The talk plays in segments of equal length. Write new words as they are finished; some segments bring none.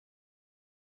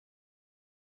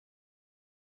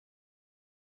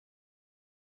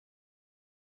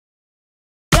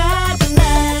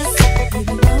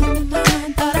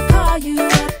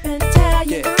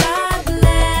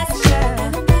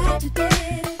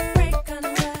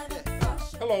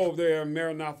Hello there,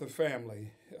 Maranatha family.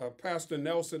 Pastor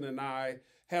Nelson and I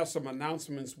have some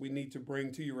announcements we need to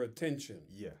bring to your attention.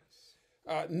 Yes.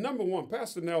 Number one,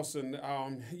 Pastor Nelson,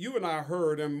 you and I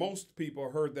heard, and most people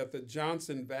heard, that the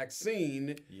Johnson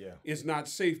vaccine Yeah. is not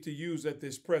safe to use at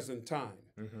this present time.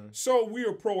 Mm-hmm. So we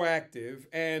are proactive,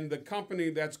 and the company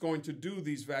that's going to do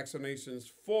these vaccinations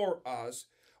for us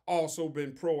also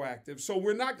been proactive. So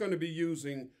we're not going to be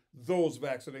using those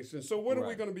vaccinations. So what are we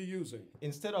Right. going to be using?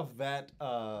 Instead of that,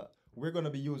 we're going to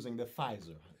be using the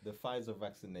Pfizer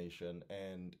vaccination,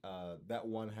 and that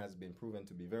one has been proven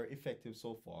to be very effective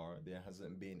so far. There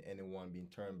hasn't been anyone being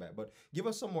turned back. But give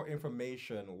us some more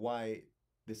information why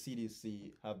the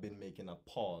CDC have been making a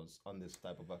pause on this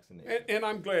type of vaccination. And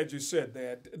I'm glad you said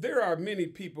that. There are many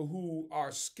people who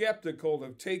are skeptical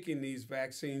of taking these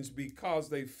vaccines because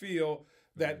they feel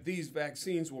that these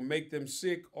vaccines will make them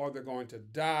sick or they're going to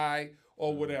die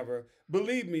or whatever.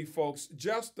 Believe me, folks,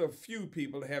 just a few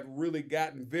people have really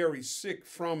gotten very sick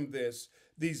from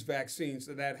these vaccines.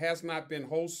 That has not been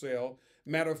wholesale.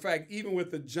 Matter of fact, even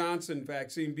with the Johnson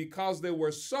vaccine, because there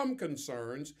were some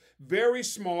concerns, very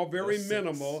small, very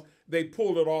minimal, they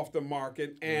pulled it off the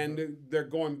market, and they're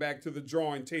going back to the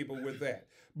drawing table with that.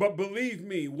 But believe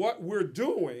me, what we're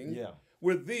doing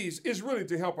with these is really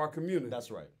to help our community. That's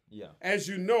right. Yeah. As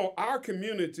you know, our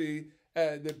community,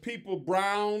 the people,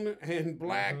 brown and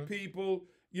black people,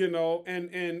 you know,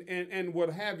 and what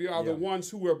have you, are the ones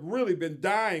who have really been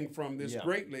dying from this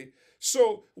greatly.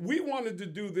 So we wanted to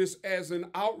do this as an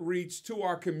outreach to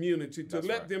our community to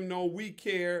let them know we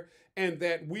care and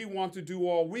that we want to do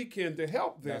all we can to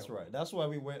help them. That's right. That's why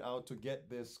we went out to get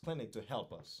this clinic to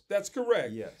help us. That's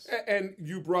correct. Yes. And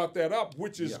you brought that up,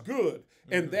 which is good.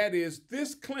 And that is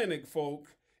this clinic, folk,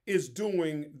 is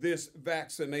doing this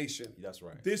vaccination. That's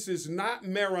right. This is not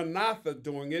Maranatha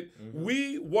doing it.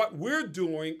 What we're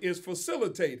doing is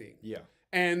facilitating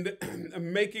and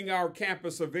making our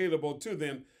campus available to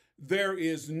them. There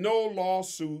is no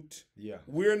lawsuit.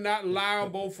 We're not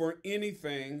liable for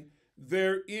anything.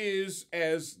 There is,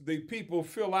 as the people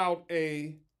fill out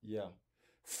a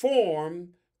form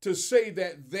to say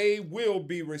that they will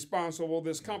be responsible.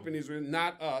 This company is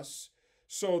not us.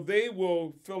 So they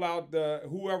will fill out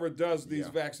whoever does these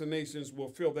vaccinations will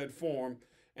fill that form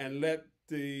and let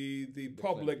the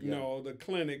public know, the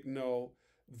clinic know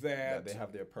that they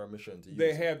have their permission to use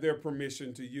they have their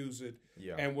permission to use it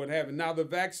and what have you. Now, the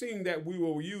vaccine that we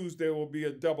will use, there will be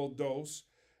a double dose.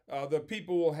 The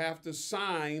people will have to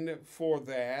sign for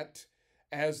that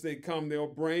as they come. They'll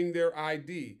bring their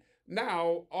ID.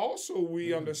 Now, also,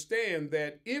 we understand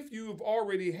that if you've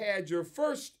already had your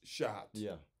first shot,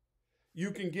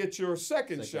 you can get your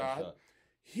second shot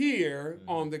here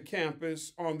on the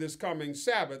campus on this coming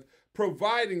Sabbath,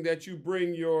 providing that you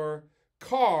bring your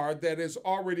card that has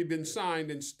already been signed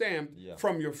and stamped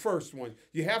from your first one.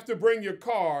 You have to bring your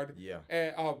card,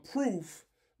 proof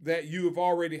that you have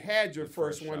already had your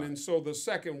first one, and so the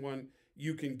second one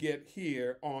you can get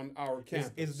here on our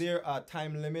campus. Is there a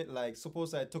time limit? Like,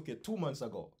 suppose I took it 2 months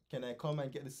ago. Can I come and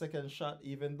get the second shot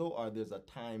even though, or there's a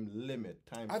time limit,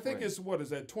 I think it's, what is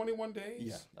that, 21 days?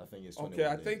 Yeah, I think it's 21 days.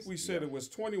 Okay, I think we said it was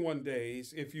 21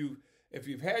 days. If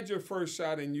you've had your first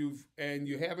shot and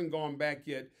you haven't gone back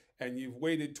yet and you've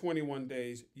waited 21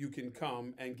 days, you can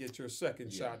come and get your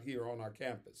second shot here on our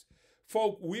campus.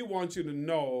 Folk, we want you to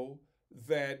know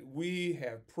that we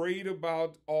have prayed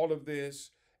about all of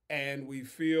this and we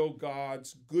feel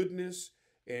God's goodness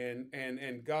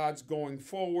and God's going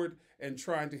forward and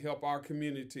trying to help our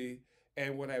community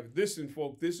and whatever. Listen,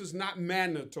 folk, this is not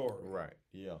mandatory. Right.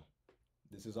 Yeah.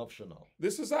 This is optional.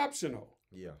 This is optional.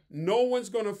 Yeah. No one's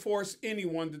going to force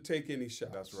anyone to take any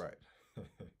shots. That's right.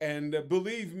 And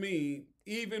believe me,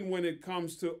 even when it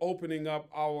comes to opening up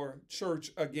our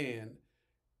church again,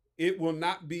 it will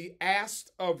not be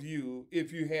asked of you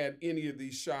if you had any of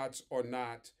these shots or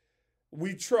not.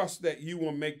 We trust that you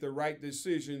will make the right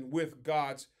decision with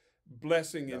God's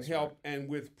blessing and help and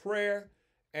with prayer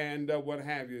and what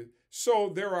have you. So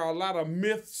there are a lot of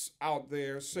myths out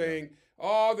there saying,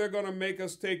 oh, they're going to make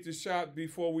us take the shot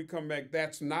before we come back.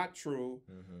 That's not true.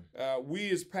 We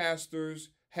as pastors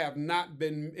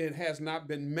it has not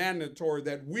been mandatory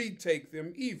that we take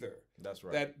them either. That's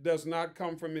right. That does not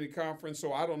come from any conference,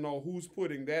 so I don't know who's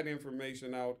putting that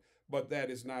information out, but that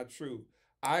is not true.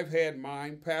 I've had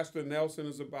mine. Pastor Nelson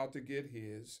is about to get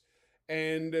his.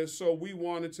 And so we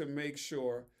wanted to make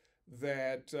sure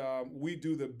that we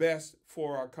do the best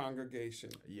for our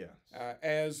congregation. Yes.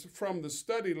 As from the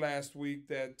study last week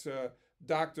that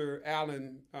Dr.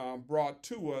 Allen brought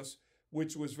to us,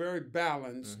 which was very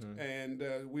balanced, and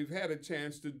we've had a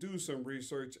chance to do some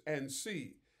research and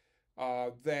see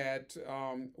that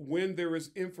when there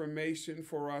is information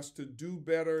for us to do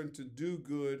better and to do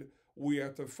good, we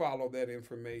have to follow that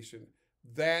information.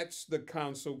 That's the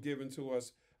counsel given to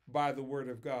us by the Word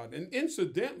of God. And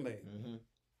incidentally,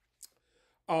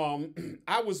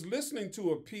 I was listening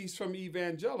to a piece from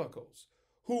evangelicals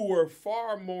who were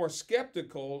far more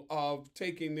skeptical of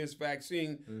taking this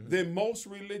vaccine than most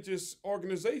religious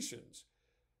organizations.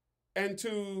 And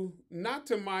not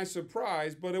to my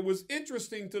surprise, but it was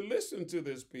interesting to listen to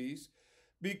this piece,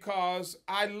 because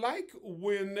I like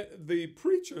when the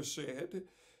preacher said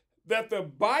that the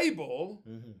Bible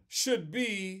should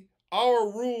be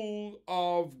our rule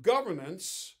of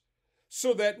governance,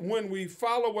 so that when we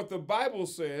follow what the Bible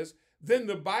says, then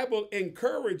the Bible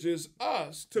encourages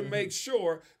us to make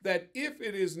sure that if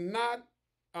it is not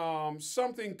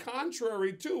something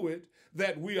contrary to it,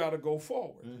 that we ought to go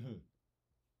forward.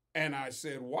 And I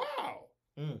said, wow.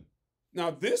 Now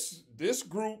this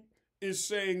group is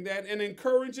saying that and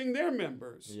encouraging their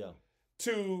members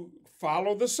to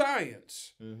follow the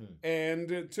science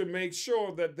and to make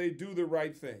sure that they do the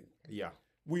right thing.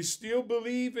 We still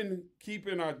believe in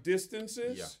keeping our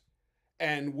distances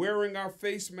and wearing our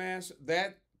face masks.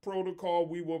 That protocol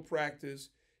we will practice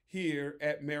here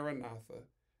at Maranatha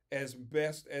as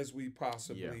best as we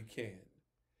possibly can.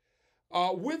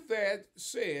 With that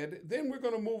said, then we're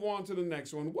going to move on to the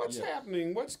next one. What's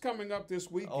happening? What's coming up this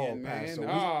weekend, man?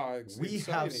 We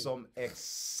have some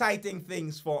exciting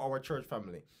things for our church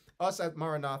family. Us at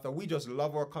Maranatha, we just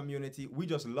love our community. We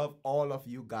just love all of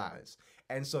you guys.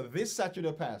 And so this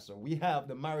Saturday, Pastor, we have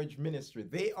the marriage ministry.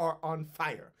 They are on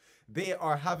fire. They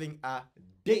are having a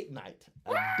date night.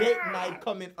 A date night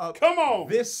coming up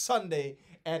this Sunday.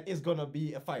 And it's going to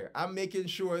be a fire. I'm making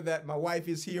sure that my wife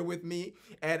is here with me,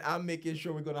 and I'm making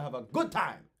sure we're going to have a good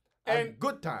time.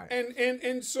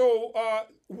 And so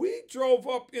we drove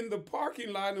up in the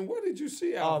parking lot, and what did you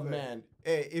see out there? Oh, man.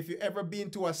 Hey, if you ever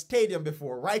been to a stadium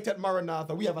before, right at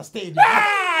Maranatha, we have a stadium.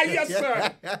 Yes,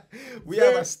 sir. We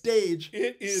have a stage.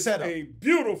 It is a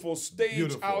beautiful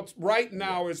stage out right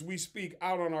now as we speak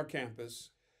out on our campus.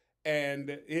 And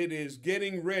it is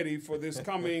getting ready for this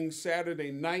coming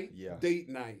Saturday night, date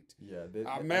night.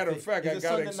 Matter of fact, I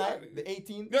got excited. Night, the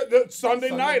 18th? The Sunday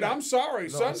night. I'm sorry,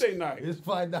 Sunday night. It's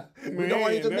fine now. We don't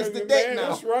want you to miss the date now.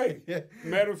 That's right.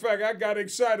 Matter of fact, I got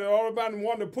excited. All about and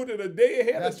wanted to put it a day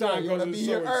ahead of time because it's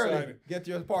so exciting. Get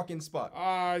your parking spot.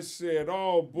 I said,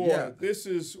 oh boy, this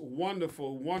is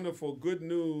wonderful, wonderful, good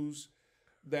news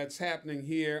that's happening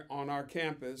here on our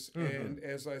campus. And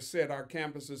as I said, our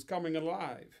campus is coming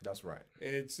alive. That's right.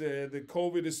 It's the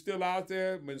COVID is still out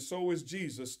there, but so is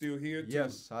Jesus still here too.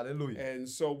 Yes, hallelujah. And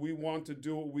so we want to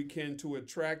do what we can to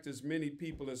attract as many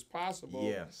people as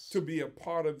possible to be a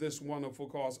part of this wonderful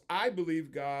cause. I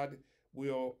believe God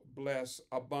will bless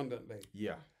abundantly.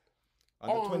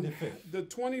 On the 25th. The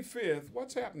 25th,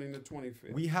 what's happening the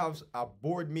 25th? We have a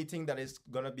board meeting that is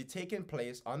going to be taking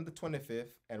place on the 25th.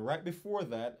 And right before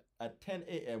that, at 10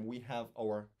 a.m., we have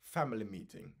our family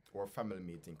meeting. Our family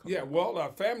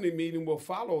meeting will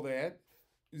follow that.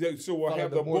 So we'll have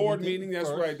the board meeting. That's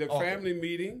first. Right, the family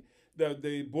meeting.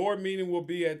 The board meeting will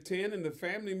be at 10, and the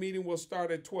family meeting will start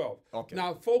at 12.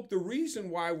 Now, folk, the reason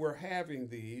why we're having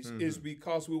these is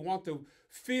because we want to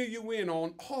fill you in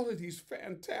on all of these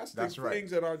fantastic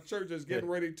things that our church is getting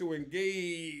ready to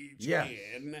engage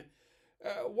in.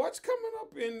 What's coming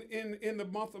up in the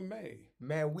month of May?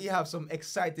 Man, we have some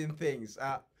exciting things.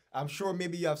 I'm sure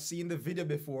maybe you have seen the video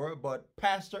before, but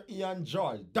Pastor Ian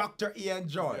George, Dr. Ian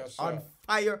George, on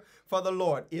fire for the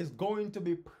Lord, is going to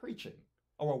be preaching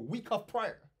our week of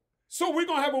prayer. So we're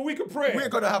going to have a week of prayer. We're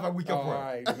going to have a week of prayer. All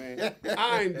right, man.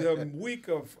 The week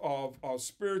of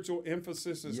spiritual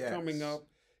emphasis is coming up.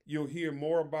 You'll hear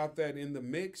more about that in the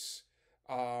mix.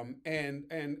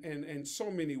 And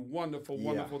so many wonderful,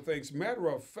 wonderful things. Matter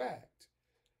of fact,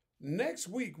 next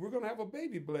week we're going to have a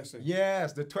baby blessing.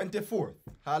 Yes, the 24th.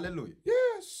 Hallelujah.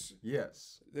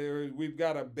 Yes. We've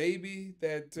got a baby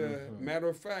that, matter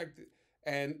of fact,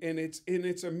 and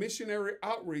it's a missionary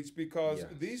outreach because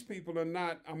these people are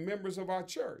not members of our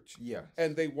church.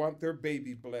 And they want their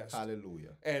baby blessed.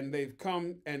 Hallelujah. And they've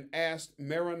come and asked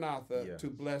Maranatha to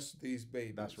bless these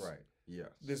babies. That's right.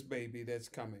 This baby that's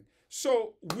coming.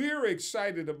 So we're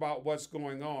excited about what's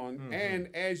going on. And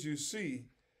as you see,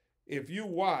 if you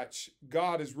watch,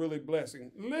 God is really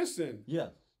blessing. Listen.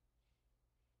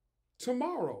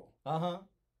 Tomorrow.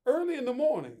 Early in the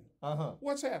morning.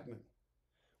 What's happening?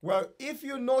 Well, if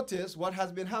you notice what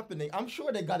has been happening, I'm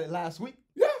sure they got it last week.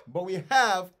 Yeah. But we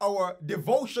have our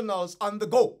devotionals on the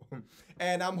go.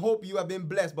 And I hope you have been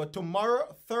blessed. But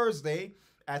tomorrow, Thursday,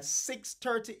 at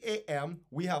 6:30 a.m.,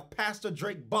 we have Pastor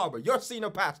Drake Barber, your senior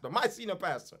pastor, my senior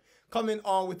pastor, coming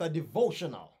on with a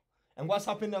devotional. And what's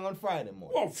happening on Friday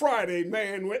morning? Well, Friday,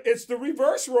 man, it's the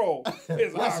reverse role.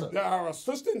 It's Yes, our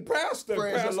assistant pastor,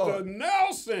 Praise the Pastor Lord.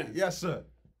 Nelson, Yes, sir.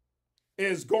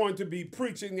 is going to be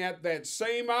preaching at that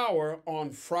same hour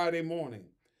on Friday morning.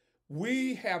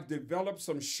 We have developed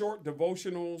some short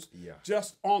devotionals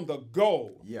just on the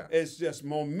go. Yeah. It's just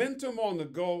momentum on the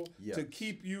go Yes. to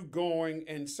keep you going,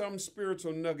 and some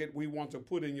spiritual nugget we want to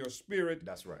put in your spirit.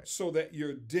 That's right. So that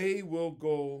your day will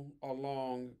go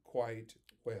along quite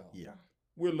well. Yeah.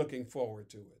 We're looking forward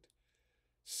to it.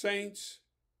 Saints,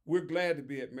 we're glad to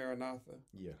be at Maranatha.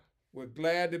 Yeah. We're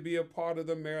glad to be a part of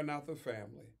the Maranatha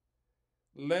family.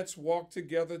 Let's walk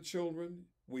together, children.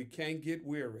 We can't get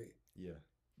weary. Yeah.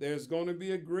 There's going to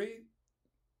be a great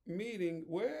meeting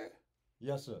where?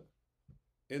 Yes, sir.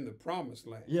 In the promised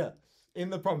land. Yes.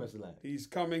 In the promised land. He's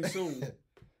coming soon.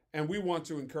 And we want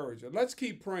to encourage you. Let's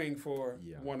keep praying for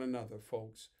Yeah. one another,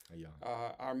 folks. Yeah.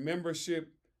 Our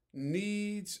membership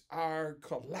needs our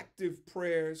collective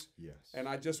prayers. Yes. And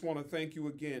I just want to thank you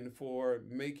again for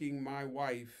making my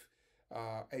wife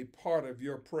a part of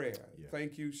your prayer. Yeah.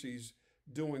 Thank you. She's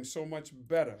doing so much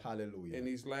better Hallelujah. in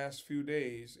these last few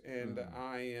days, and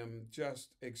I am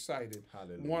just excited.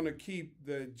 Hallelujah. Want to keep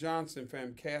the Johnson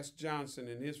family, Cass Johnson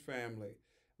and his family,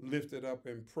 lifted up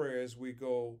in prayer as we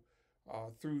go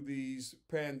through these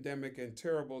pandemic and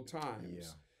terrible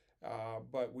times.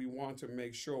 But we want to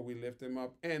make sure we lift them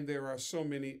up, and there are so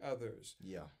many others.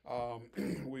 Yeah.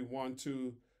 We want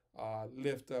to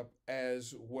lift up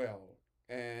as well,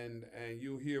 and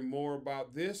you'll hear more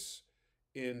about this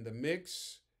in the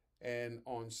mix, and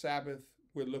on Sabbath.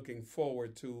 We're looking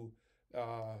forward to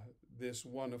this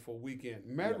wonderful weekend.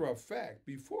 Matter of fact,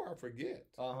 before I forget,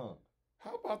 how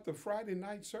about the Friday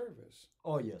night service?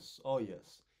 Oh yes. Oh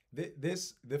yes.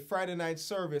 The Friday night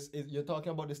service is, you're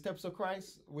talking about the Steps of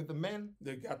Christ with the men.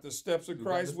 They got the Steps of You got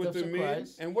Christ the with Steps the of men.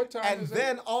 Christ. And what time And is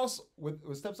then it? also with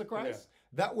Steps of Christ,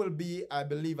 that will be, I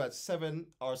believe, at 7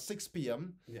 or 6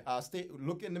 p.m. Yeah.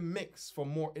 Look in the mix for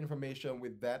more information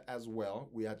with that as well.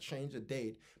 We had changed the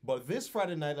date, but this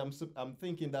Friday night, I'm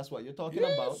thinking that's what you're talking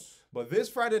about. But this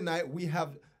Friday night we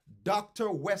have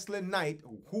Dr. Wesley Knight,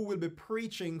 who will be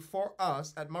preaching for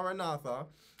us at Maranatha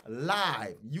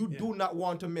live. You do not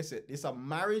want to miss it. It's a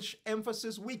marriage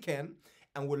emphasis weekend,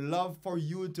 and we'd love for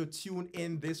you to tune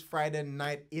in this Friday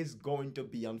night. It's going to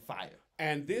be on fire.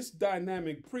 And this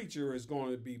dynamic preacher is going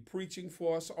to be preaching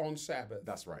for us on Sabbath.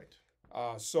 That's right.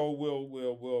 So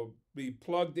we'll be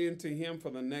plugged into him for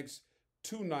the next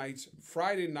 2 nights,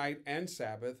 Friday night and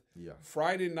Sabbath. Yeah.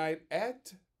 Friday night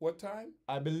at what time?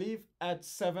 I believe at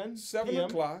 7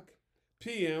 o'clock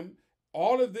p.m.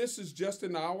 All of this is just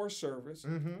an hour service.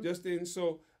 Just in,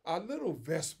 so a little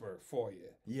Vesper for you.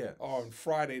 Yes. On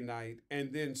Friday night,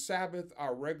 and then Sabbath,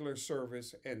 our regular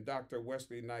service, and Dr.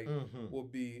 Wesley Knight will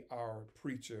be our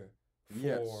preacher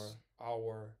for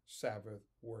our Sabbath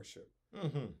worship.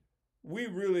 We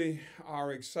really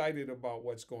are excited about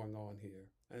what's going on here,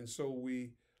 and so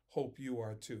we hope you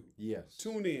are too. Yes.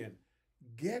 Tune in,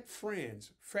 get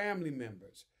friends, family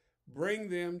members, bring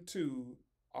them to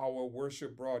our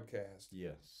worship broadcast.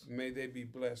 Yes. May they be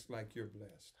blessed like you're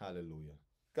blessed. Hallelujah.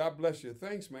 God bless you.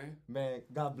 Thanks, man. Man,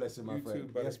 God bless you, my You friend. too,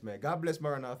 buddy. Yes, man. God bless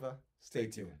Maranatha. Stay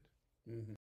tuned.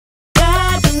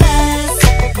 God bless.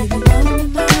 You know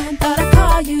mine, thought I'd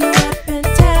call you up and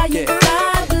tell you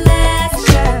God bless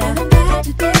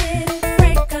you.